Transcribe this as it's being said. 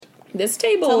This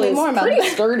table is pretty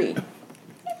sturdy.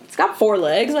 It's got 4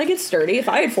 legs. Like, it's sturdy. If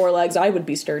I had 4 legs, I would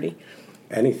be sturdy.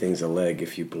 Anything's a leg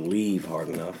if you believe hard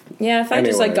enough. Yeah, if I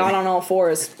just, like, got on all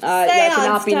fours, I could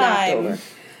not be knocked over.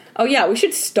 Oh, yeah, we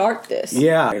should start this.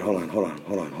 Yeah. Wait, hold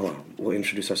on. We'll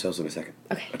introduce ourselves in a second.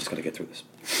 Okay. I just gotta get through this.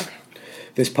 Okay.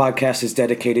 This podcast is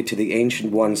dedicated to the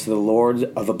ancient ones, to the Lord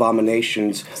of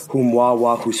Abominations,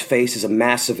 whose face is a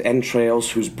mass of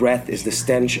entrails, whose breath is the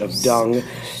stench of dung,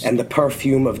 and the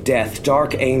perfume of death,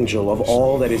 dark angel of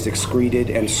all that is excreted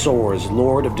and soars,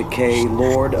 Lord of decay,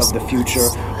 Lord of the future,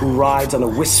 who rides on a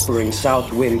whispering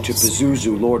south wind to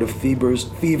Pazuzu, Lord of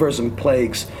fevers and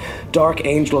plagues, dark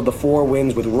angel of the 4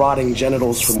 winds with rotting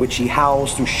genitals from which he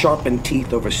howls through sharpened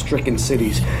teeth over stricken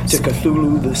cities, to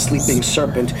Cthulhu, the sleeping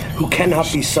serpent, who cannot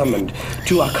be summoned,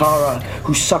 to Akara,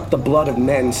 who suck the blood of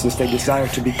men since they desire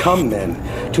to become men,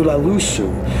 to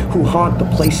Lalusu, who haunt the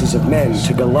places of men,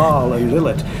 to Galal and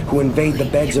Lilith, who invade the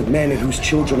beds of men and whose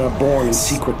children are born in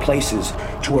secret places,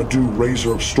 to Adu,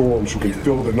 raiser of storms, who can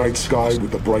fill the night sky with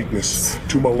the brightness,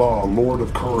 to Malah, lord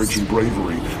of courage and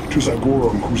bravery, to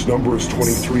Zagurum, whose number is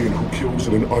 23 and who kills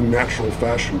in an unnatural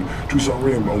fashion, to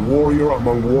Zarim, a warrior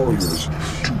among warriors,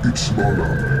 to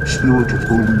Itzmana, spirit of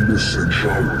early mists and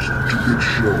showers, to its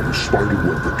shell, the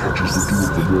spiderweb that catches the dew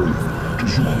of the morning, to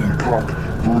Zuhlikak,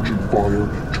 virgin fire,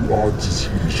 to Odziz,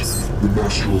 the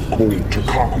master of cold, to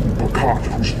Kaku Bakat,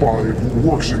 who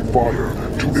works in fire,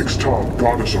 to Ixtab,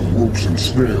 goddess of ropes and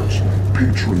snares,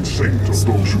 patron saint of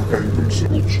those who hang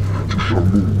themselves, to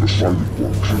Shamu, the silent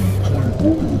one, to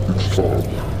brother of Ixtab,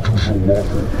 to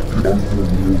Zolafo, the unborn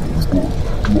lord of rebirth,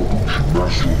 to Ahuchi,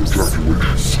 master of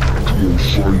ejaculation, to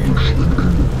Osiris and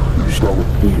Anu, his valid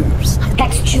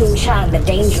Hex Chun Chan, the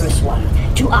dangerous one,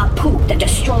 to Apu, the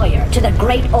destroyer, to the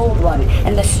great old one,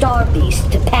 and the star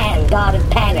beast, to Pan, god of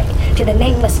panic, to the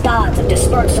nameless gods of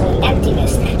dispersal and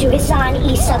emptiness, to Hassan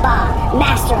Isaba,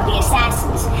 master of the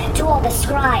assassins, to all the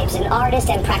scribes and artists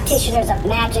and practitioners of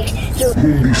magic, through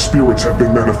whom these spirits have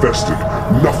been manifested.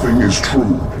 Nothing is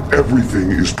true.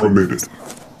 Everything is permitted.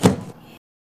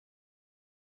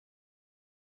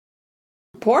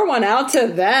 Pour one out to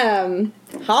them.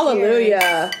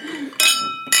 Hallelujah.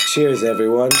 Cheers,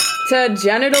 everyone. To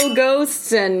genital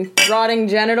ghosts and rotting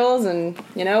genitals and,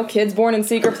 kids born in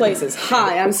secret places.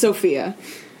 Hi, I'm Sophia.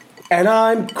 And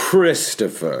I'm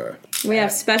Christopher. We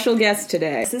have special guests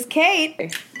today. This is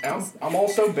Kate. I'm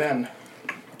also Ben.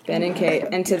 Ben and Kate.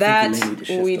 And to that,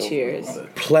 we cheers.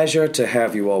 Pleasure to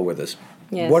have you all with us.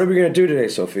 Yes. What are we going to do today,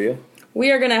 Sophia?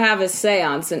 We are going to have a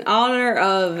seance in honor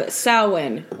of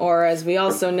Samhain, or as we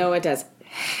also know it as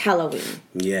Halloween.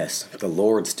 Yes, the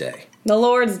Lord's Day. The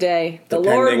Lord's Day.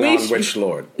 Depending on which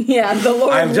Lord. Yeah, the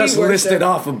Lord I've just we listed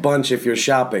off a bunch if you're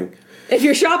shopping. If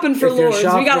you're shopping for lords, we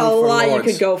got a lot lords.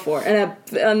 you could go for. And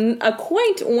a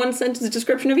quaint one-sentence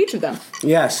description of each of them.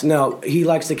 Yes, no, he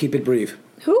likes to keep it brief.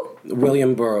 Who?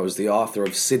 William Burroughs, the author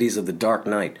of Cities of the Dark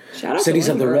Night. Shout out Cities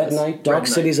to of the William Red Burroughs. Night, Dark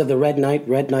Cities of the Red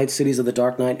Night, Cities of the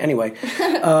Dark Night. Anyway,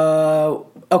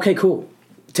 okay, cool.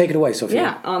 Take it away, Sophia.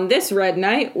 Yeah, on this red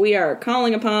night, we are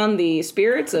calling upon the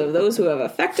spirits of those who have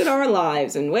affected our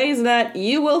lives in ways that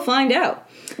you will find out.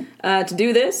 To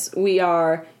do this, we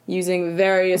are using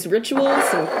various rituals,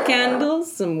 some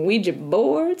candles, some Ouija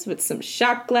boards, with some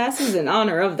shot glasses in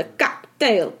honor of the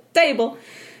cocktail table.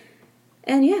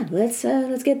 And yeah, let's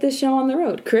get this show on the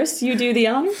road. Chris, you do the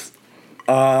honors?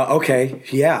 Okay,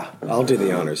 yeah, I'll do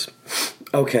the honors.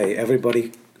 Okay,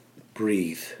 everybody,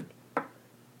 breathe.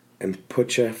 And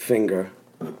put your finger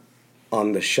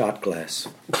on the shot glass.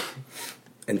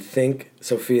 And think,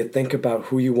 Sophia, think about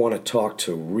who you want to talk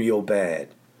to real bad.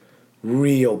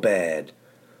 Real bad.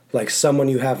 Like someone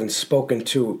you haven't spoken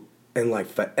to in like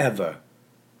forever.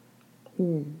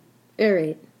 All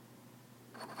right.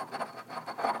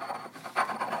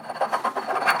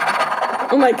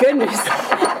 Oh my goodness.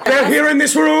 They're here in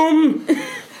this room!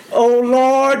 Oh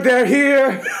Lord, they're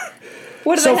here!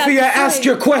 What do Sophia, they have to say? ask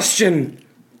your question.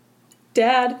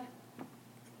 Dad,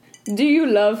 do you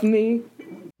love me?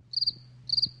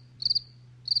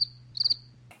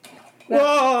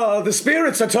 Whoa, the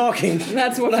spirits are talking.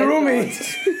 That's what through I me.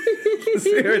 The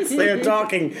spirits, they are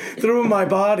talking through my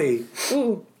body.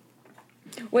 Ooh.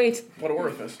 Wait. What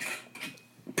orifice?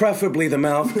 Preferably the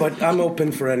mouth, but I'm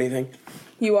open for anything.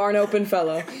 You are an open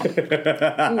fellow.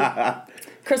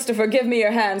 Christopher, give me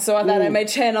your hand so that I may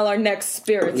channel our next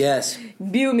spirit. Yes.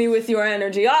 Imbue me with your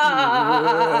energy. Cthulhu,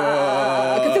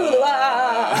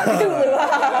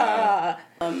 Cthulhu,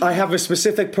 I have a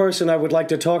specific person I would like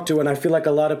to talk to, and I feel like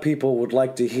a lot of people would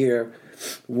like to hear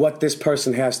what this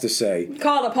person has to say.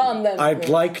 Call upon them. I'd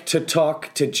like to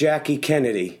talk to Jackie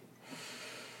Kennedy.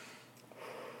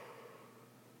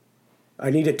 I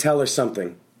need to tell her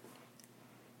something.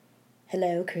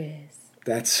 Hello, Chris.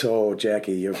 That's so,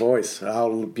 Jackie, your voice,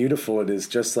 how beautiful it is,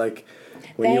 just like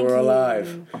when you Thank were you.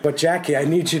 alive. But Jackie, I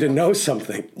need you to know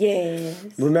something. Yes.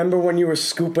 Remember when you were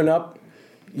scooping up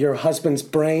your husband's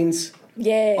brains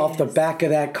Yes. off the back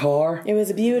of that car? It was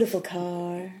a beautiful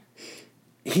car.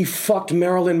 He fucked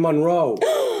Marilyn Monroe.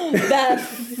 That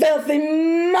filthy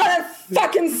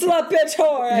motherfucking slut bitch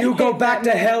whore. You go back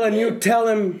to hell and you tell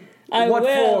him what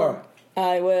for.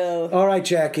 I will. All right,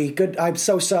 Jackie. Good. I'm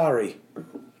so sorry.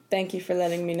 Thank you for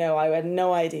letting me know. I had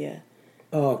no idea.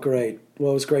 Oh, great.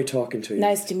 Well, it was great talking to you.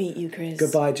 Nice to meet you, Chris.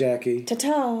 Goodbye, Jackie.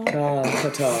 Ta-ta.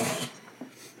 Ta-ta.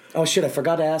 Oh, shit, I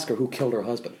forgot to ask her who killed her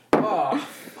husband. Oh,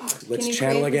 Let's Can you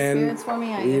channel create the again. spirits for me?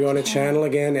 I You're have going to to channel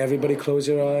again. Everybody close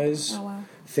your eyes. Oh, wow.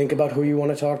 Think about who you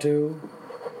want to talk to.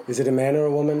 Is it a man or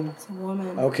a woman? It's a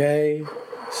woman. Okay.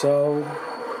 So,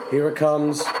 here it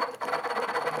comes. Ooh,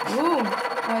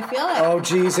 I feel it. Oh,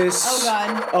 Jesus. Oh,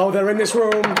 God. Oh, they're in this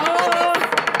room.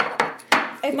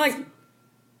 It's Mike.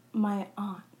 my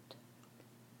aunt.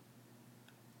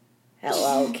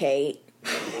 Hello, Kate.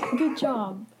 Good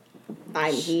job.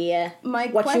 I'm here. My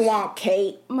What you question- want,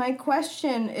 Kate? My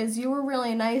question is, you were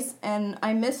really nice, and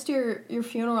I missed your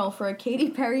funeral for a Katy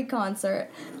Perry concert.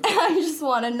 And I just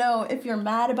want to know if you're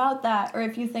mad about that, or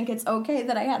if you think it's okay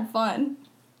that I had fun.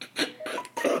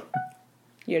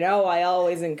 You know, I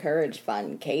always encourage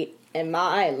fun, Kate. In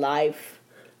my life,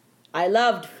 I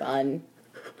loved fun.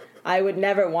 I would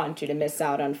never want you to miss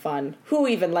out on fun. Who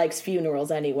even likes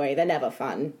funerals anyway? They're never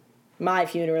fun. My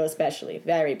funeral especially.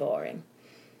 Very boring.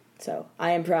 So,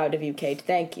 I am proud of you, Kate.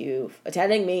 Thank you for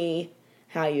telling me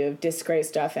how you have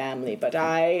disgraced our family, but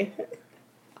I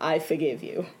forgive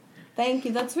you. Thank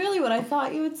you. That's really what I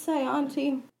thought you would say,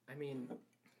 Auntie. I mean,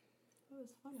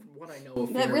 from what I know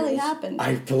of That really funerals, happened.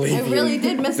 I believe you. I really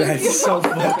did miss a That's funeral. so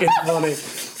fucking funny.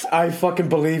 I fucking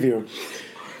believe you.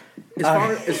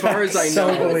 As far as I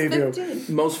so know, believe you.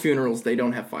 15. most funerals, they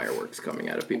don't have fireworks coming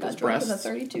out of people's Got drunk with a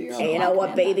breasts. 32-year-old. Hey, you know black what,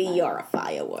 man baby? that night. You're a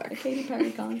firework. A Katy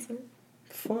Perry concert.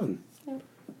 Fun.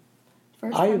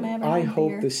 First time I ever I had hope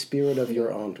beer. the spirit of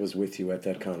your aunt was with you at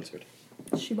that concert.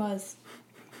 She was.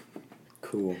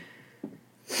 Cool.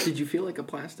 Did you feel like a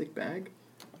plastic bag?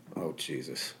 Oh,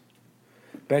 Jesus.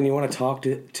 Ben, you want to talk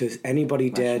to anybody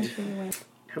dead?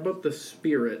 How about the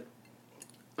spirit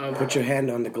of... Put your hand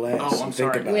on the glass. Oh, I'm and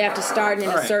think sorry. about We it. have to start in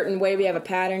All a right. certain way. We have a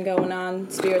pattern going on.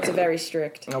 Spirits are very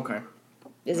strict. Okay,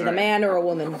 Is it All a right. man or a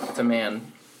woman? it's a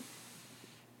man.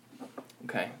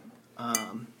 Okay.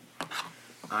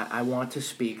 I want to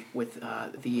speak with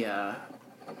the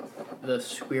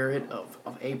spirit of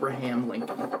Abraham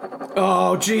Lincoln.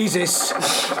 Oh, Jesus.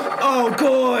 Oh,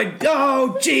 good.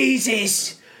 Oh,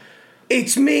 Jesus.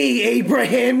 It's me,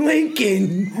 Abraham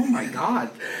Lincoln. Oh my God!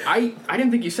 I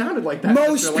didn't think you sounded like that.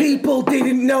 Most Mr. Lincoln. people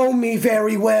didn't know me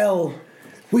very well.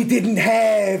 We didn't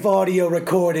have audio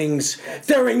recordings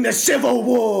during the Civil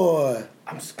War.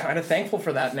 I'm kind of thankful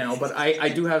for that now, but I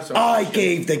do have some. I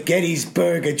gave the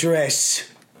Gettysburg Address.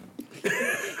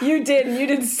 You did, and you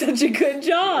did such a good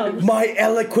job. My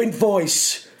eloquent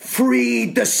voice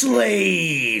freed the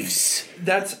slaves.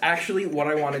 That's actually what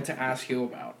I wanted to ask you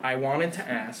about. I wanted to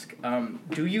ask,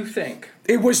 do you think...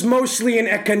 It was mostly an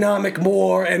economic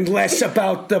war and less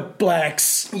about the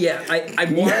blacks. Yeah, I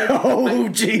wanted... Oh,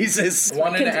 Jesus. I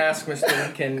wanted to ask Mr.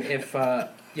 Lincoln if, I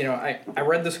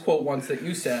read this quote once that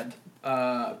you said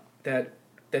that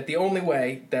the only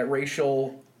way that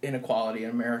racial inequality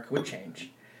in America would change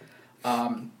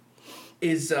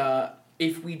is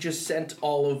if we just sent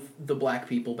all of the black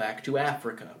people back to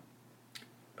Africa.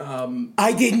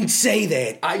 I didn't say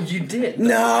that. You did.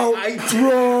 No, I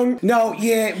wrong. No,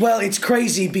 yeah, well, it's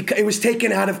crazy because it was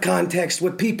taken out of context.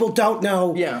 What people don't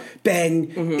know, Yeah. Ben,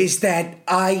 is that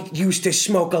I used to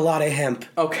smoke a lot of hemp.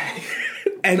 Okay.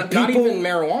 And Not people... even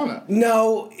marijuana.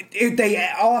 No, they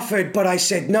offered, but I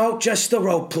said, no, just the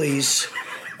rope, please.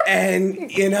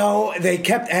 And, they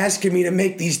kept asking me to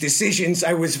make these decisions.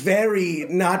 I was very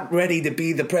not ready to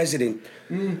be the president.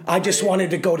 I just wanted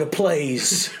to go to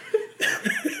plays.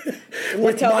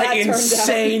 With Until my that turned out.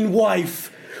 insane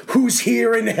wife, who's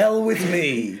here in hell with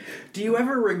me. Do you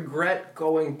ever regret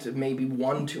going to maybe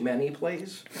one too many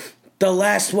plays? The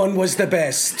last one was the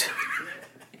best.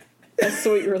 A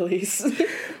sweet release.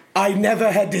 I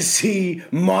never had to see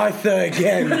Martha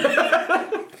again.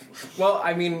 Well,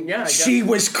 I mean, yeah, I guess. She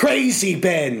was crazy,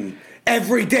 Ben.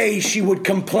 Every day she would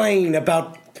complain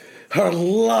about her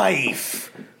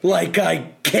life like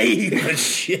I gave a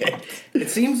shit. It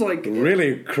seems like...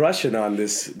 Really crushing on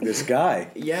this guy.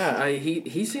 Yeah,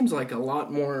 he seems like a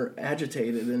lot more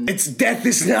agitated and... Death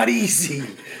is not easy.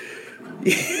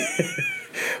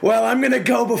 Well, I'm going to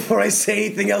go before I say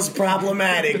anything else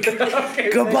problematic. Okay,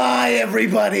 Goodbye,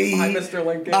 everybody. Hi, Mr.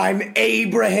 Lincoln. I'm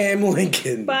Abraham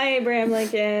Lincoln. Bye, Abraham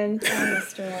Lincoln.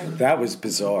 Mr. Lincoln. That was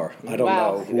bizarre. I don't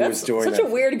know who was doing such that. a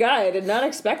weird guy. I did not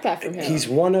expect that from him. He's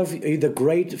one of the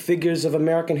great figures of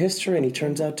American history, and he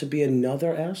turns out to be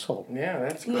another asshole. Yeah,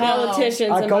 that's great.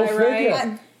 Politicians, am Go I figure.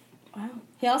 right? Wow.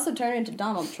 He also turned into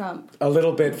Donald Trump. A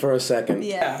little bit for a second.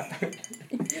 Yeah.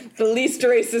 The least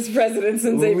racist president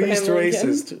since Abraham Least Lincoln.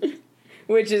 racist.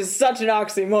 Which is such an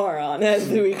oxymoron, as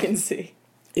we can see.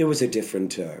 It was a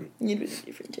different time. It was a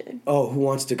different time. Oh, who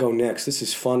wants to go next? This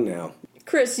is fun now.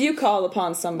 Chris, you call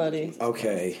upon somebody.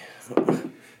 Okay.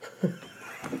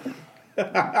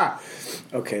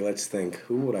 Okay, let's think.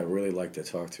 Who would I really like to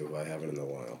talk to if I haven't in a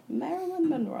while? Marilyn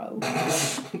Monroe.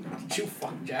 Did you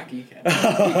fuck Jackie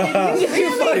Kennedy? Did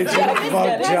you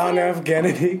fuck John F.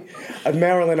 Kennedy?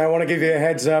 Marilyn, I want to give you a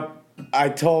heads up. I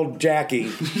told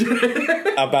Jackie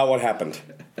about what happened.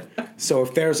 So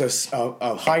if there's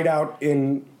a hideout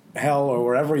in hell or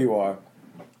wherever you are,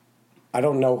 I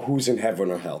don't know who's in heaven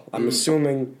or hell. I'm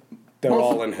assuming they're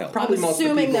all in hell. Probably I'm most of the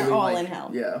assuming people they're we all like. in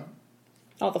hell. Yeah.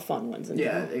 All the fun ones.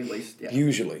 Yeah, at least. Yeah.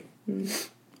 Usually.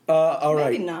 All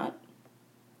right. Maybe not.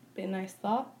 Be a nice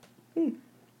thought. I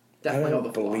Definitely all the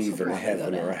don't believe in philosophers.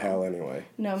 heaven or hell anyway.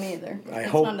 No, me either. I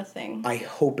It's hope, not a thing. I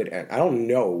hope it ends. I don't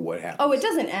know what happens. Oh, it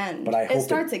doesn't end. But I hope it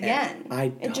starts it again.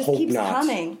 ends. It just hope keeps not.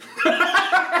 coming.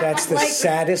 That's the Like-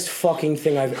 saddest fucking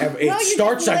thing I've ever... No, It you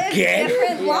starts just live again?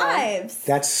 different lives.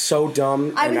 That's so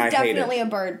dumb, I and was I hate definitely it. a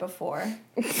bird before.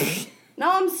 No,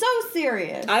 I'm so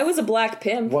serious. I was a black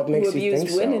pimp What makes who you abused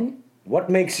think women. so? What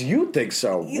makes you think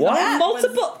so? What? That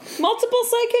Multiple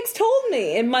psychics told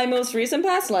me in my most recent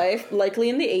past life, likely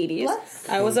in the 80s, Let's-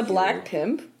 I was a black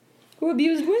pimp who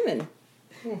abused women.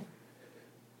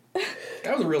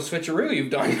 That was a real switcheroo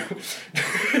you've done.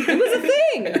 It was a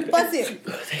thing. Bless you.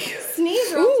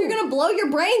 Sneeze or else you're gonna blow your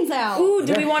brains out. Ooh,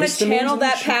 do we Yeah, want to histamines channel and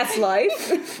that shit. past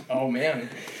life? Oh man,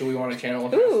 do we want to channel a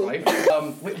past Ooh.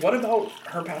 life? Wait, what about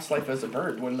her past life as a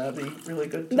bird? Wouldn't that be really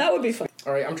good? That would be fun.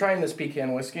 All right, I'm trying this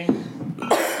pecan whiskey.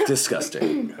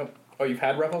 Disgusting. Oh, you've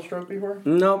had Rebel Stroke before?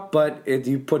 No, but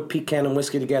you put pecan and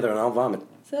whiskey together and I'll vomit.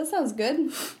 So that sounds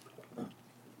good.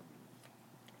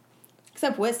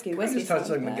 Except whiskey. I Whiskey just touched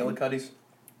sounds like bad. McGillicuddy's.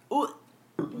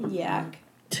 Yak.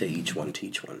 To each one,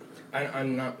 teach one.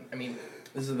 I'm not. I mean,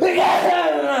 this is the.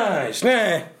 Nice.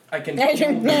 Nah. I can.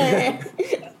 Why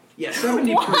Yeah,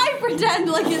 70. Why pretend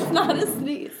like it's not a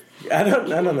sneeze? I don't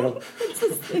know.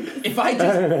 If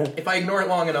I ignore it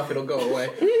long enough, it'll go away.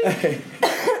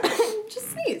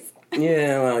 Just sneeze.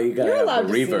 Yeah, well, you gotta You're have allowed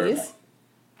the to reverb. sneeze.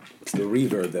 It's the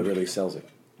reverb that really sells it.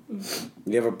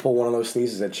 You ever pull one of those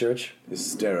sneezes at church? It's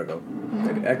hysterical.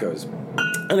 It echoes.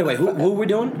 Anyway, who are we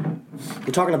doing?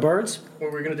 We're talking to birds?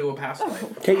 Or we're gonna do a past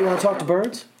life. Kate, you want to talk to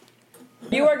birds?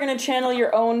 You are going to channel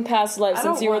your own past life I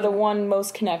since don't you are the want- one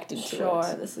most connected to Sure,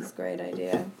 it. this is a great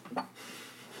idea.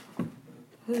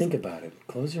 Think about it.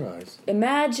 Close your eyes.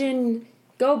 Imagine,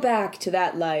 go back to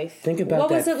that life. Think about what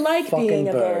that was it like fucking being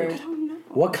a bird. bird?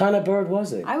 What kind of bird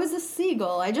was it? I was a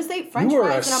seagull. I just ate French You were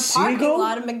fries a in a parking seagull?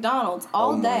 lot of McDonald's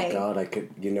all oh day. my god, I could.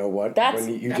 You know what? That's-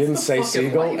 when you that's didn't the say fucking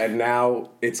seagull, life. and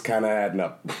now it's kind of adding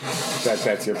up.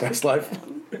 That's your best life.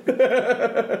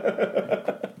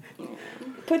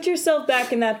 Put yourself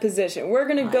back in that position. We're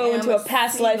going to go am into a a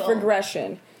past life seagull.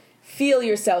 regression. Feel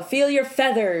yourself. Feel your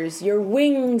feathers, your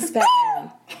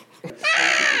wingspan.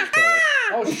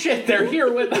 Oh shit, they're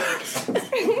here with us.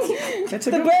 That's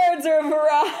a The good. birds are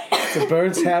arrived. The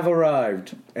birds have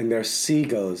arrived, and they're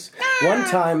seagulls. One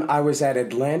time, I was at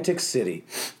Atlantic City,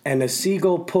 and a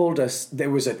seagull pulled us. There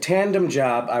was a tandem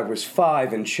job. I was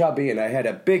 5 and chubby, and I had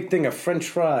a big thing of French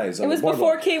fries. It was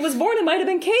before Kate was born. It might have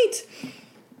been Kate.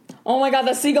 Oh my god,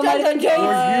 that seagull might have been Kate.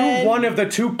 Were you one of the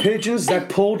 2 pigeons that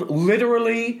pulled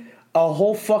literally a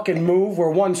whole fucking move where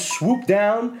one swooped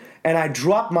down and I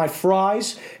dropped my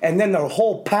fries and then the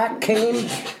whole pack came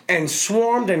and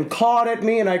swarmed and caught at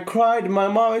me and I cried to my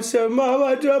mom and said, Mom,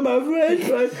 I dropped my French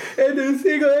fries and the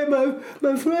seagull ate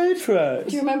my French fries.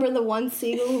 Do you remember the one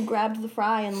seagull who grabbed the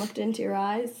fry and looked into your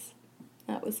eyes?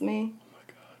 That was me.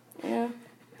 Oh my god.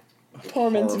 Yeah.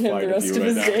 Tormenting him the Horrified of rest you of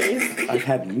his right now. days. I've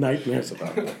had nightmares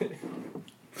about it.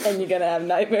 And you're going to have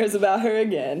nightmares about her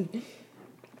again.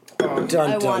 Dun,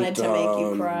 I dun, wanted to make you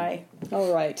dun. cry.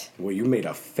 All right. Well, you made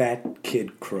a fat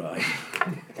kid cry.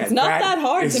 It's not that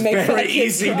hard to make It's fat very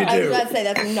kids easy cry. to I was do. about to say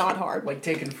that's not hard. Like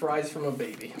taking fries from a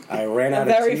baby. I ran A out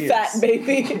of very tears. fat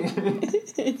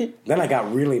baby. Then I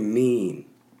got really mean.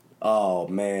 Oh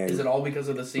man. Is it all because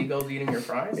of the seagulls eating your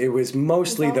fries? It was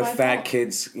mostly It's all the my fat fault.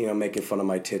 kids, making fun of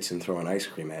my tits and throwing ice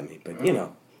cream at me. But,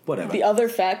 Whatever. The other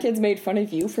fat kids made fun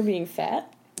of you for being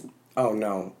fat? Oh,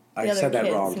 no. I The said other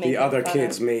that wrong. kids The made other fun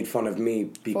kids of- made fun of me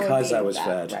because being I was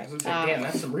fat, fat. right. I was like, damn,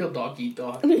 that's some real dog eat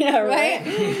dog. Yeah, right?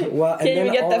 Right? Well, and Can't then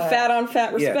even get all the that- fat on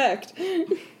fat Yeah. respect.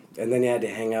 And then you had to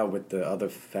hang out with the other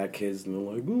fat kids, and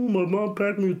they're like, "Oh, my mom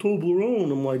packed me a Toblerone."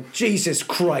 I'm like, Jesus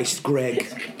Christ, Greg.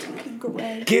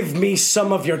 Greg. Give me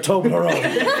some of your Toblerone.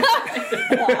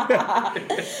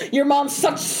 Your mom's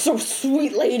so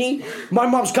sweet, lady. My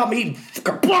mom's got me eating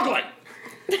fucking broccoli.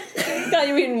 Got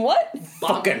you eating what?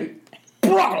 Fucking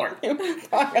broccoli.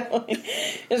 Broccoli.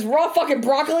 It's raw fucking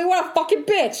broccoli? What a fucking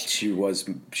bitch.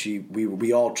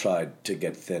 We all tried to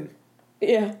get thin.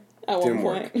 Yeah, at one Didn't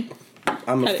point. work.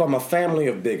 I'm from a family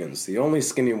of big uns. The only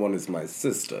skinny one is my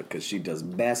sister, because she does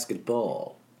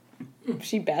basketball.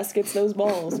 She baskets those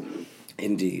balls.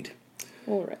 Indeed.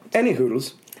 All right. Any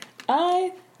hoodles.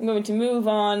 I am going to move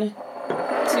on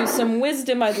to some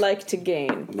wisdom I'd like to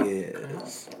gain.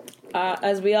 Yes.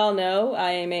 As we all know,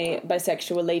 I am a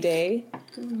bisexual lady.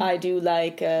 I do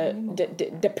like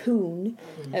the poon,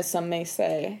 as some may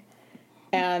say.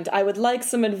 And I would like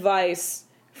some advice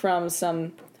from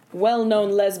some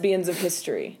well-known lesbians of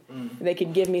history. They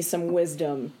could give me some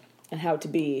wisdom on how to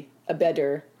be a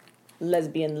better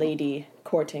lesbian lady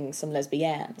courting some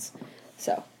lesbians.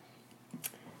 So,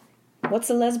 what's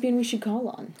a lesbian we should call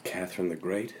on? Catherine the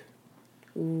Great.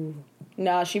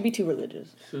 Nah, she'd be too religious.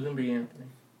 Susan B. Anthony.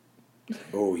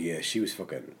 Oh, yeah, she was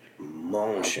fucking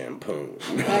mon shampoo.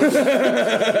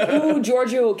 Ooh,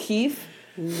 Georgia O'Keeffe.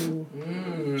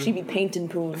 Ooh. She'd be painting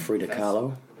poon. Frida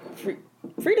Kahlo.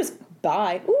 Frida's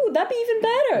bi. Ooh, that'd be even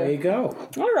better. There you go.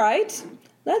 All right.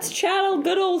 Let's channel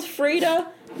good old Frida.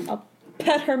 I'll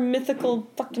pet her mythical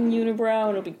fucking unibrow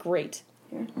and it'll be great.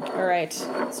 All right.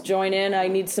 Let's join in. I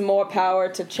need some more power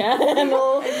to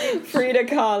channel Frida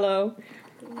Kahlo.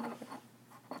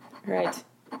 All right.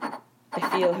 I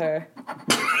feel her.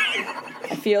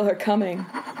 I feel her coming.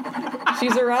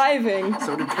 She's arriving.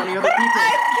 So did 20 other people.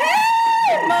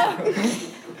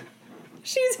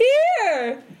 She's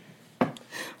here.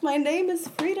 My name is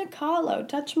Frida Kahlo.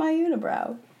 Touch my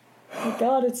unibrow. Oh my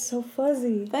god, it's so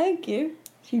fuzzy. Thank you.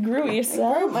 You grew it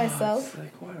yourself? I grew it myself.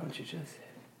 Like, why don't you just...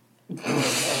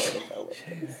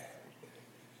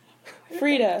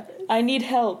 Frida, I need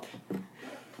help.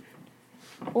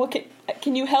 What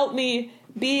can you help me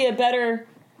be a better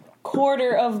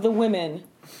courter of the women?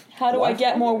 How do I What?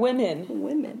 get more women?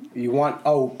 Women. You want,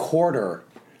 quarter.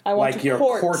 I want like to you're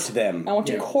court them. I want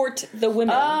to court the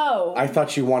women. Oh. I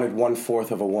thought you wanted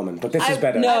 1/4 of a woman, but this is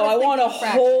better. No, I was want a thinking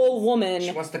fractions. whole She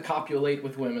woman. wants to copulate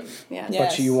with women. Yes. Yeah.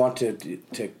 But you want to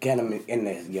get them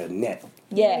in your net.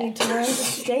 You Yeah. need to learn to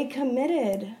stay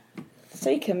committed.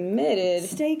 Stay committed.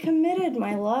 Stay committed,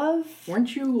 my love.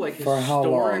 Weren't you, like, For how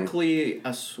long? historically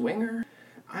a swinger?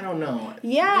 I don't know.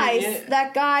 Yeah,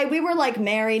 that guy, we were like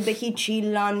married, but he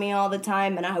cheated on me all the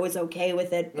time, and I was okay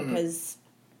with it because,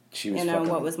 She was you know, fucking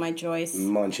what was my choice?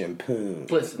 munching poon.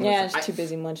 Listen, Yeah, listen, she's too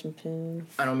busy munching poon.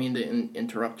 I don't mean to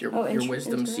interrupt your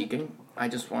wisdom interrupt. seeking. I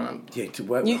just want to... Yeah,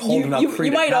 You, up you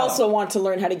Frida might Kahlo. also want to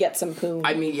learn how to get some poon.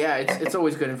 I mean, yeah, it's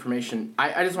always good information.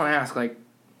 I just want to ask, like,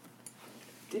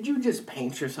 did you just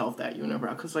paint yourself that unibrow?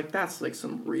 Because, like, that's, like,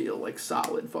 some real, like,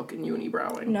 solid fucking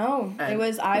unibrowing. No, And-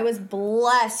 I was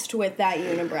blessed with that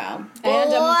unibrow. And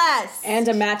Blessed! and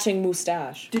a matching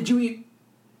mustache. Did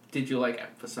you, like,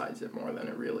 emphasize it more than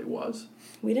it really was?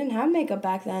 We didn't have makeup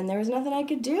back then. There was nothing I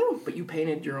could do. But you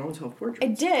painted your own self-portrait. I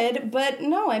did, but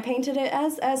no, I painted it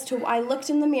as to I looked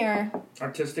in the mirror.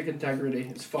 Artistic integrity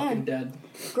is fucking dead.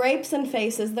 Grapes and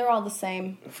faces, they're all the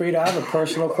same. Frida, I have a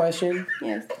personal question.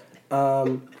 Yes.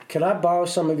 Can I borrow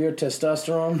some of your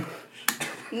testosterone?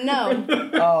 No.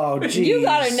 Oh, geez. You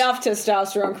got enough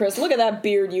testosterone, Chris. Look at that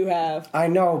beard you have. I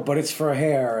know, but it's for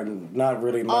hair and not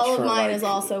really much All of for, mine like, is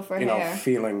also for you know, hair.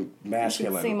 feeling You should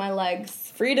masculine. see my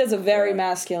legs. Frida's a very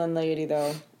masculine lady,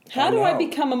 though. How I do I know.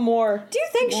 become a more... Do you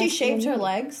think she shaved her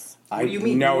legs? I do you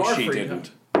mean know you are she Frida?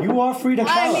 didn't. You are Frida Kahlo.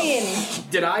 I mean,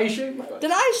 Did I shave my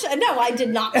did I? No, I did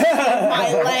not shave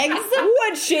my legs.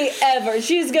 Would she ever?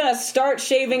 She's gonna start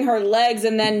shaving her legs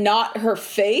and then not her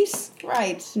face?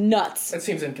 Right. Nuts. That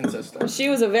seems inconsistent. She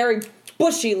was a very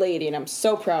bushy lady, and I'm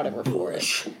so proud of her for it.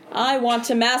 I want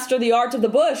to master the art of the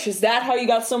bush. Is that how you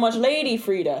got so much lady,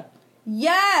 Frida?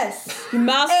 Yes. You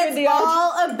mastered It's the art.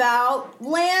 all about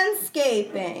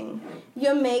landscaping.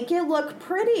 You make it look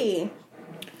pretty.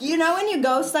 You know when you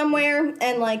go somewhere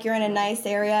and like you're in a nice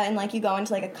area and like you go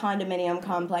into like a condominium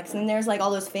complex and there's like all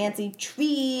those fancy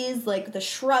trees, like the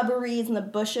shrubberies and the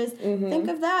bushes. Think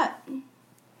of that.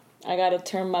 I gotta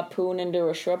turn my poon into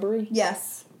a shrubbery?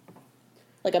 Yes.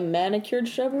 Like a manicured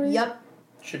shrubbery? Yep.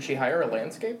 Should she hire a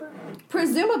landscaper?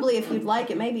 Presumably, if you'd like,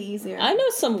 it may be easier. I know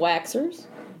some waxers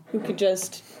who could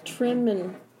just trim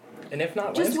and... And if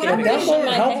not, Just landscaping. whatever That they won't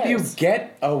my help you hairs.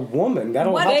 get a woman.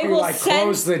 That'll What help they you, will like, send-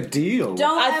 close the deal.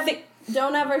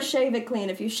 Don't ever shave it clean.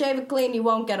 If you shave it clean, you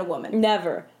won't get a woman.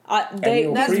 Never. And These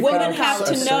you'll creep women out have a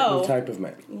to certain know. type of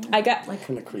man. I got...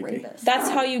 Kind of creepy. Rapist. That's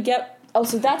how you get... Oh,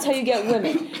 so that's how you get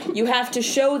women. You have to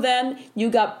show them you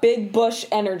got big bush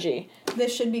energy.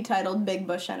 This should be titled Big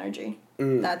Bush Energy.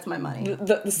 That's my money.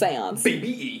 The seance.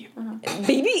 BBE.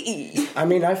 BBE. I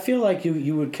mean, I feel like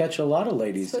you would catch a lot of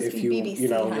ladies Supposed if to you, be BBC,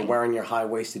 you're honey. wearing your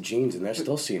high-waisted jeans and they're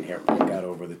still seeing hair poke out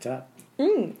over the top.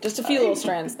 Just a few little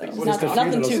strands, though. Just a few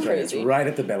Nothing little too strands crazy. right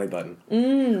at the belly button.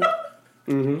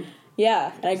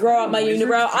 Yeah, and I grow out my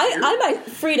unibrow.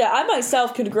 I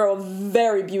myself could grow a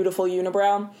very beautiful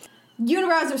unibrow.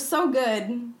 Unibrows are so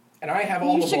good. And I have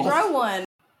all You the should balls. grow one.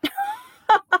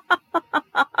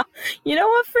 You know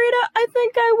what, Frida? I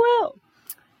think I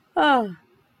will.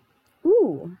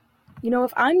 Ooh. You know,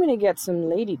 if I'm gonna get some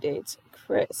lady dates,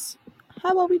 Chris,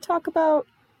 how about we talk about...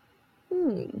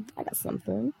 I got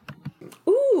something.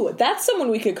 Ooh, that's someone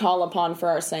we could call upon for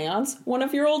our seance. One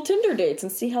of your old Tinder dates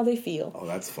and see how they feel. Oh,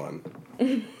 that's fun.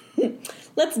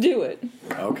 Let's do it.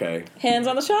 Okay. Hands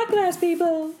on the shot glass,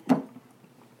 people.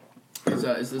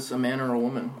 Is this a man or a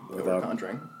woman that we're Without-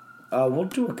 conjuring? We'll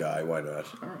do a guy. Why not?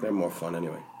 They're more fun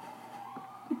anyway.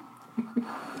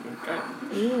 Okay.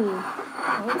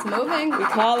 Oh, it's moving. We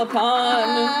call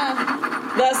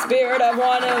upon the spirit of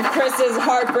one of Chris's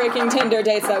heartbreaking Tinder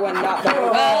dates that went not very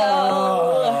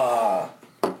well.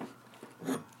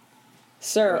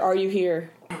 Sir, are you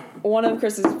here? One of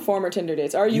Chris's former Tinder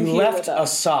dates. Are you You here left with a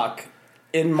us? sock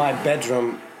in my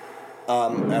bedroom,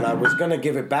 and I was gonna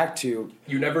give it back to you.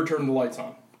 You never turned the lights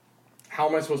on. How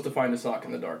am I supposed to find a sock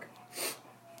in the dark?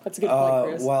 That's a good point,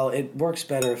 Chris. Well, it works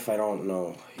better if I don't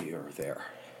know you're there.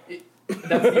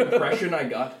 That's the impression I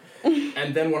got.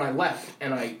 And then when I left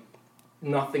and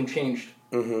nothing changed,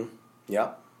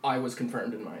 Yep. I was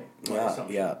confirmed in my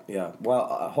assumption. Yeah. Well,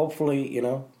 hopefully,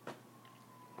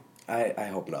 I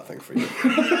hope nothing for you.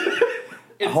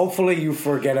 Hopefully you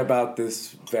forget about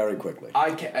this very quickly.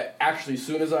 Actually, as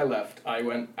soon as I left, I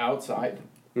went outside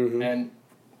and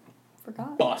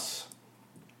Forgot. bus.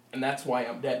 And that's why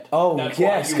I'm dead. Oh, That's why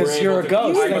yes, you were because able you're a to-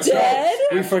 ghost. I'm a That's dead? right.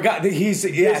 We forgot that he's...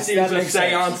 Yes, This that is a makes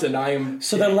seance, sense. and I am...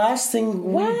 So the last thing you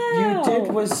Wow.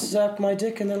 did was suck my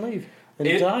dick and then leave. And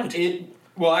you died.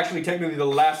 Well, actually, technically, the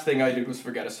last thing I did was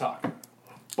forget a sock.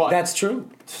 But That's true.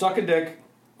 suck a dick,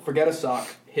 forget a sock,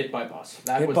 hit by bus.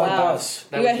 That Hit was by the bus.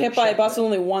 that You was got the hit by a check. bus with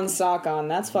only one sock on.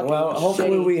 That's fucking Well,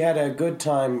 hopefully shitty. we had a good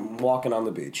time walking on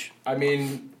the beach. I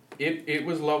mean, it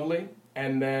was lovely,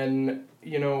 and then,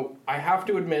 I have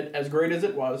to admit, as great as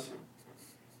it was,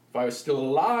 if I was still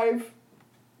alive,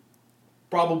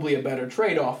 probably a better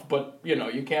trade-off, but,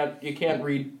 you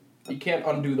can't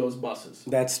undo those buses.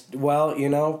 That's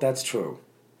true.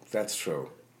 That's true.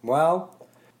 Well,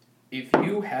 If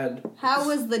you had... How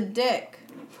was the dick?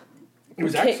 It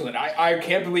was excellent. I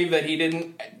can't believe that he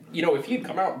didn't... if he'd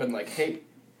come out and been like, hey,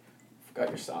 forgot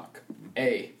your sock.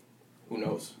 Who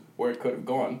knows where it could have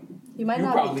gone. You might You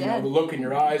not be probably know dead. the look in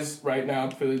your eyes right now,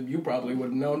 Philip. You probably would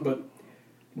have known, but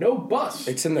no bus.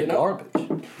 it's in the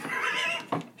garbage.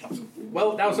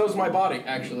 Well, now so's my body,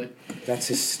 actually. That's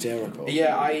hysterical.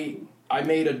 Yeah, I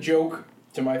made a joke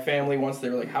to my family once. They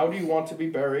were like, how do you want to be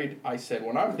buried? I said,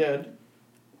 when I'm dead,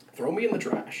 throw me in the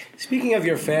trash. Speaking of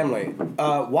your family,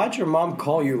 why'd your mom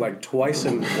call you like twice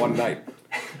in one night?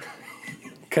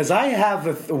 Because I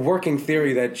have a working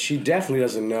theory that she definitely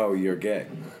doesn't know you're gay.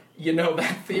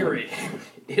 That theory,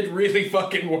 it really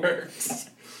fucking works.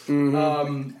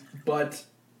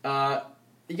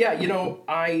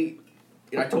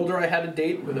 I told her I had a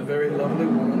date with a very lovely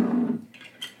woman,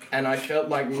 and I felt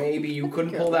like maybe you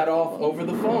couldn't pull that off over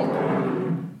the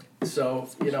phone. So,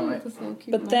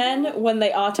 But then, when they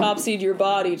autopsied your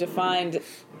body to find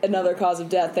another cause of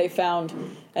death, they found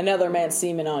another man's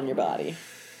semen on your body.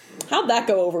 How'd that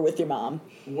go over with your mom?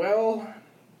 well,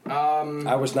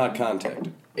 I was not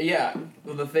contacted. yeah,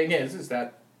 the thing is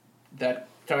that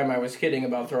time I was kidding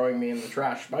about throwing me in the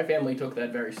trash, my family took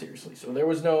that very seriously. So there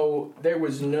was no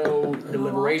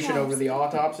deliberation over the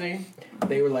autopsy.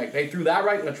 They were like, they threw that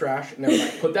right in the trash, and they were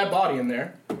like, put that body in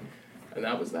there. And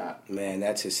that was that. Man,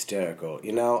 that's hysterical.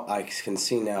 I can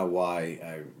see now why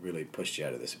I really pushed you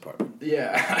out of this apartment.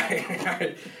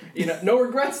 Yeah. No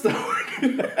regrets, though.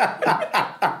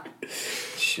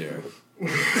 Sure. I'm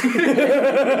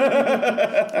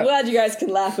glad you guys can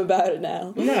laugh about it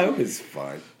now. No, it was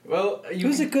fine. Well, It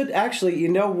was a good, actually, you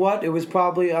know what? It was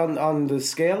probably on the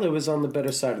scale, it was on the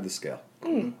better side of the scale.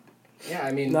 Yeah,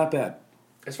 I mean... Not bad.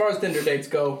 As far as Tinder dates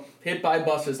go, hit by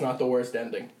bus is not the worst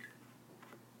ending.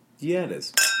 Yeah, it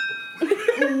is.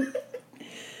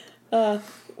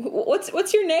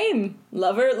 What's your name,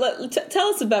 lover? Tell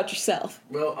us about yourself.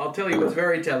 Well, I'll tell you what's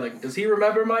very telling. Does he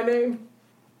remember my name?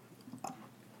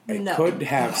 It No. could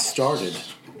have started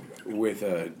with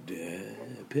a...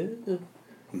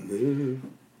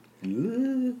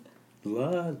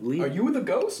 Are you the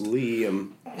ghost?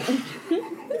 Liam.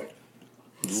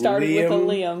 Started with a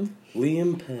Liam.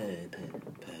 Liam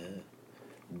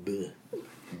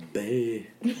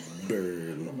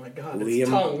Burn. Oh my god, Liam it's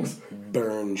tongues.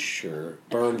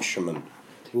 Burnshman.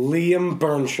 Liam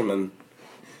Burnshman.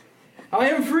 I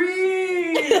am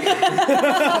free!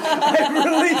 I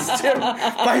released him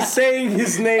by saying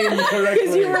his name correctly.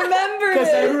 Because you remembered Because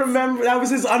I it. remember that was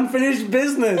his unfinished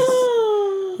business.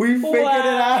 We figured it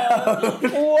out.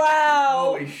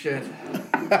 Wow. Holy shit.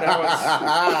 That was...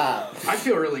 I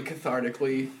feel really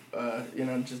cathartically,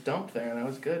 just dumped there, and that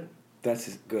was good. That's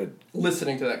good.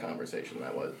 Listening to that conversation,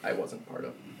 I wasn't part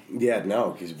of. Yeah,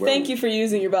 no. Thank you for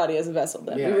using your body as a vessel,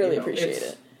 then. Yeah, we really you know, appreciate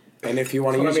it. And if you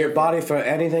want to use your body for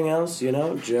anything else,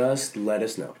 just let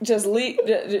us know. Just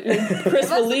Chris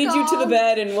will lead you to the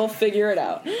bed and we'll figure it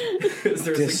out. Is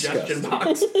there a suggestion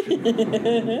box?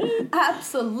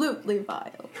 Absolutely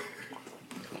vile.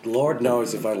 Lord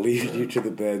knows if I lead you to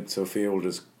the bed, Sophia will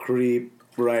just creep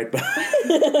right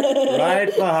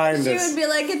behind She us. would be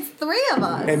like, it's three of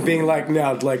us. And being like,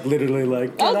 now, like, literally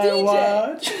like, can I DJ.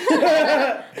 watch?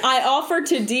 I offer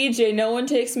to DJ, no one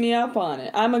takes me up on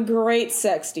it. I'm a great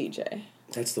sex DJ.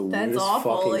 That's the That's weirdest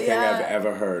awful, fucking thing yeah. I've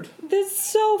ever heard. That's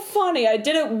so funny. I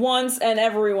did it once and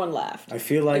everyone laughed. I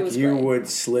feel It like was you great. would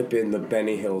slip in the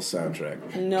Benny Hill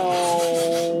soundtrack.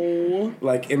 No.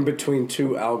 Like, in between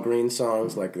two Al Green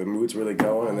songs, like, the mood's really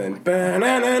going, and then...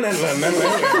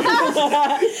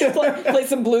 Play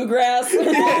some bluegrass. Or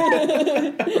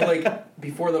like,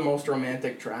 before the most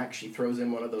romantic track, she throws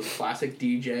in one of those classic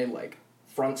DJ, like,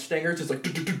 front stingers. It's like,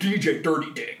 DJ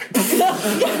Dirty Dick. That's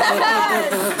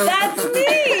me.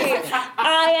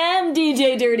 I am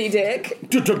DJ Dirty Dick.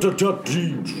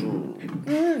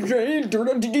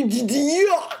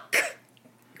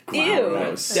 Ew.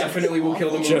 Gross. Definitely will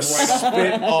kill them Just right off.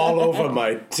 spit all over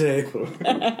my table.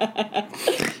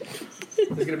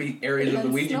 There's gonna be areas of the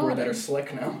Ouija board that are snorting.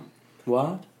 slick now.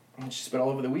 What? And she spit all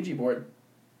over the Ouija board.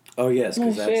 Oh, yes,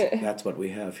 because Oh, shit. that's what we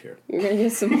have here. We're gonna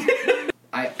get some.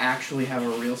 I actually have a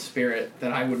real spirit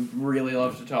that I would really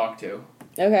love to talk to.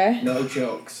 Okay. No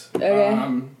jokes.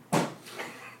 Okay.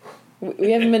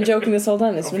 We haven't been joking this whole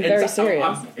time. This has been very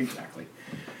serious. Exactly.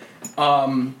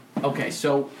 Okay,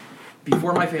 so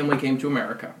before my family came to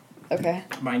America, Okay.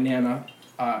 my Nana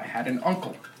had an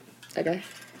uncle. Okay.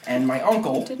 And my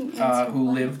uncle, Didn't answer who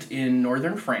why. lived in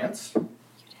northern France,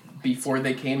 before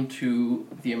they came to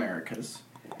the Americas,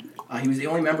 he was the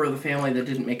only member of the family that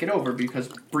didn't make it over because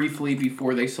briefly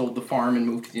before they sold the farm and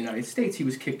moved to the United States, he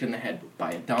was kicked in the head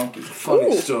by a donkey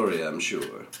Funny story, I'm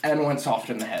sure. and went soft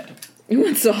in the head. You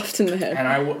went soft in the head. And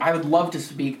I would love to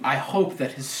speak. I hope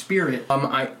that his spirit.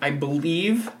 I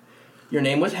believe your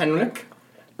name was Henrik.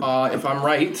 If I'm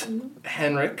right,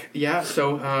 Henrik. Yeah.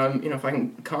 So if I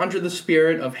can conjure the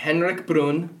spirit of Henrik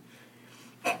Brun.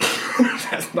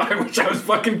 I wish I was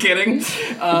fucking kidding.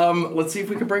 Let's see if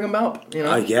we can bring him up.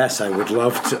 Yes, I would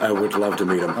love to. I would love to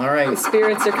meet him. All right.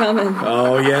 Spirits are coming.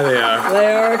 Oh yeah, they are.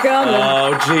 They are coming.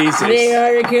 Oh Jesus! They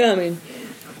are coming.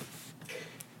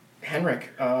 Henrik,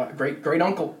 great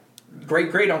uncle,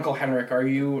 great uncle Henrik. Are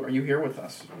you here with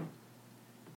us?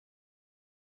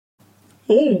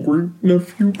 Oh, great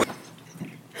nephew.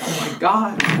 Oh my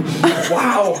God!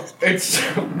 Wow, it's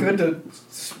so good to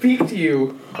speak to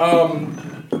you.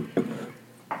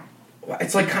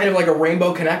 It's like kind of like a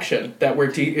rainbow connection that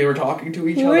we're talking to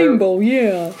each other. Rainbow,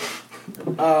 yeah.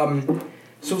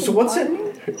 So what's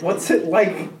it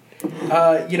like?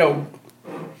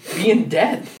 Being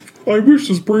dead. I wish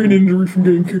this brain injury from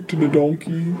getting kicked in the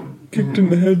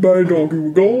head by a donkey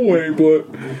would go away, but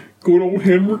good old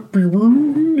Henrik B.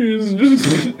 Rudin is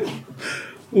just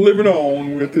living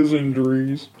on with his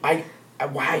injuries.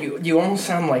 Wow, you almost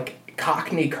sound like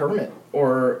Cockney Kermit,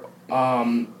 or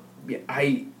I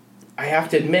have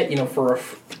to admit, for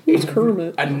Who's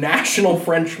Kermit? a national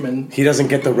Frenchman. He doesn't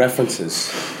get the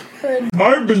references.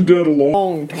 I've been dead a long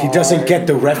Long time. He doesn't get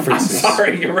the references.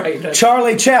 Sorry, you're right.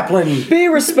 Charlie Chaplin. Be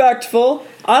respectful.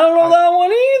 I don't know that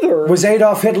one either. Was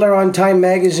Adolf Hitler on Time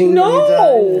Magazine? when he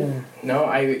died? No. No,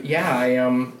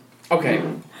 okay,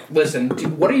 listen,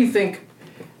 what do you think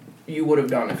you would have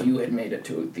done if you had made it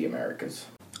to the Americas?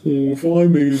 Oh, if I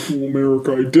made it to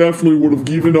America, I definitely would have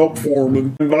given up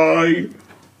farming, and I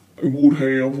would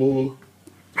have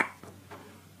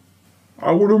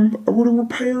I would have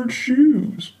repaired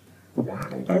shoes.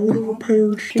 I would have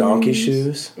repaired shoes. Donkey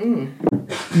shoes?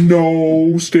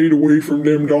 No, stayed away from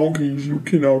them donkeys. You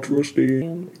cannot trust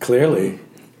them. Clearly.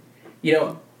 You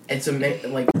know, it's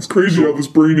like It's crazy how this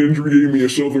brain injury gave me a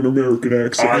Southern American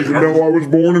accent, even though I was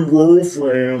born in rural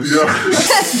France.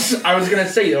 Yeah. I was gonna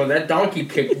say, that donkey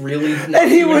kick really And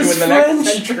he was in the French?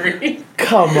 next century.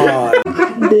 Come on.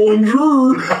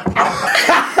 Bonjour.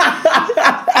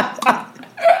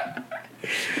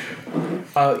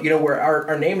 Where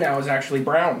our name now is actually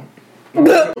Brown.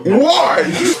 Why?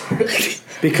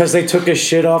 Because they took a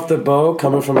shit off the boat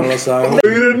coming from Ellis Island.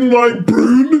 They didn't like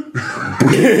Brune.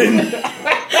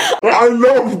 I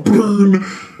love Brune.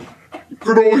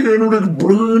 Good old Henrik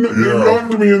Brune. He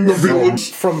loved me in the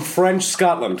village. From French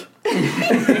Scotland. Scotland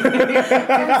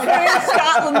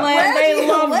land, they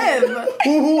love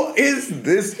Who is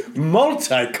this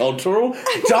multicultural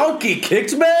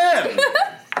donkey-kicked man?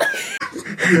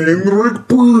 Henrik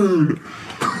Brune.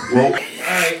 Well,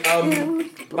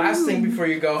 Alright, last thing before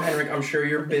you go, Henrik, I'm sure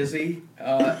you're busy.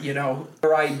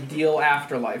 Your ideal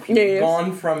afterlife. You've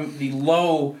gone from the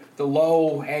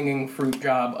low-hanging fruit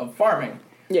job of farming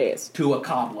to a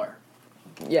cobbler.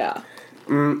 Yeah.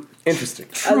 Interesting.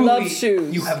 I love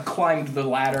shoes. You have climbed the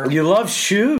ladder. You love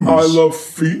shoes? I love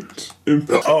feet.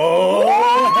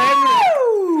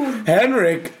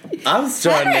 Henrik, I'm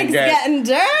starting to get getting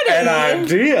dirty. an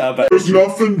idea about. There's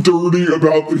nothing dirty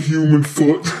about the human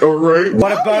foot, alright?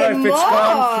 What about if it's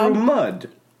gone through mud?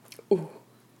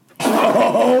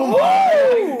 Oh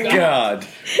my God.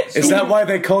 Is that why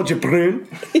they called you Brune?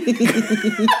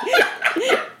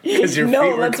 Because your feet No,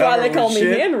 were that's why they covered call with me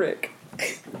shit? Henrik.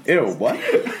 Ew, what?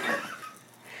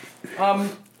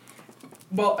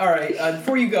 Well, alright,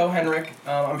 before you go, Henrik,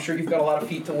 I'm sure you've got a lot of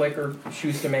feet to lick or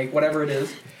shoes to make, whatever it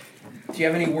is. Do you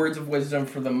have any words of wisdom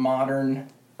for the modern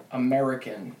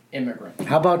American immigrant?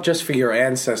 How about just for your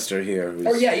ancestor here?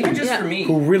 Or even just for me.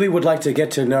 Who really would like to get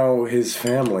to know his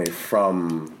family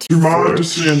from... To my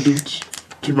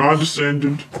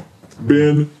descendant,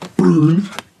 Ben Brune,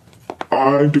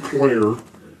 I declare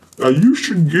that you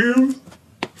should give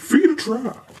feet a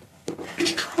try.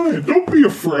 Just try it. Don't be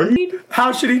afraid.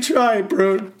 How should he try it,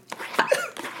 Brune?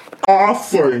 I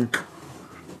think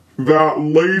that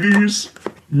ladies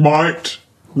might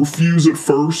refuse at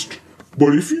first,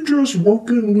 but if you just work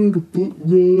in a little foot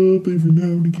rub every now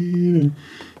and again, and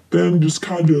then just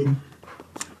kind of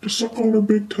just suck on her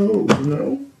big toe,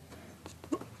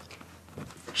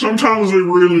 Sometimes they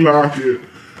really like it.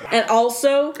 And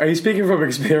also... Are you speaking from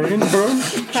experience, Brune?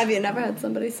 Have you never had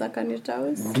somebody suck on your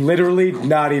toes? Literally,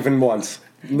 not even once.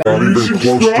 You should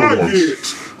try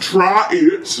it. Try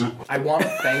it. I want to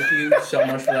thank you so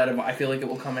much for that advice. I feel like it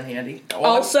will come in handy.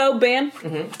 Also, Ben...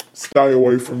 Stay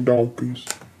away from donkeys.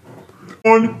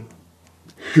 One,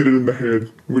 hit it in the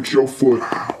head with your foot.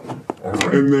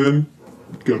 And then,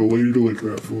 get a lady to lick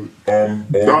that foot.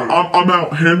 I'm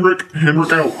out. Henrik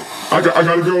out. I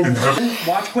gotta go.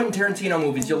 Watch Quentin Tarantino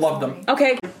movies. You'll love them.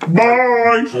 Okay.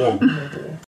 Bye.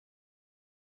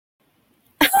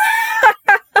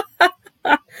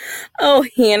 Oh,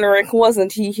 Henrik,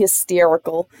 wasn't he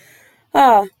hysterical?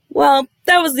 Well,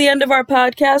 that was the end of our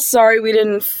podcast. Sorry we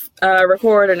didn't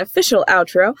record an official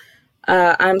outro.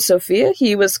 I'm Sophia,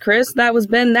 he was Chris, that was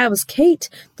Ben, that was Kate.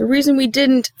 The reason we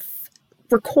didn't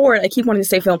record, I keep wanting to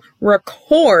say film,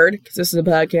 record, because this is a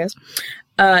podcast,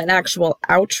 an actual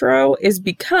outro is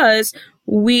because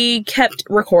we kept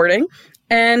recording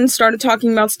and started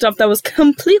talking about stuff that was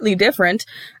completely different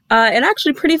and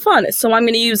actually pretty fun. So I'm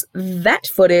going to use that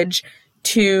footage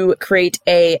to create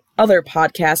a other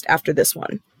podcast after this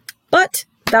one. But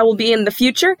that will be in the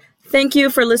future. Thank you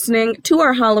for listening to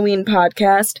our Halloween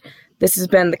podcast. This has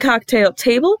been The Cocktail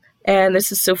Table, and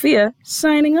this is Sophia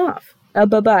signing off.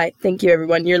 Bye-bye. Thank you,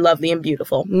 everyone. You're lovely and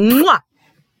beautiful. Mwah!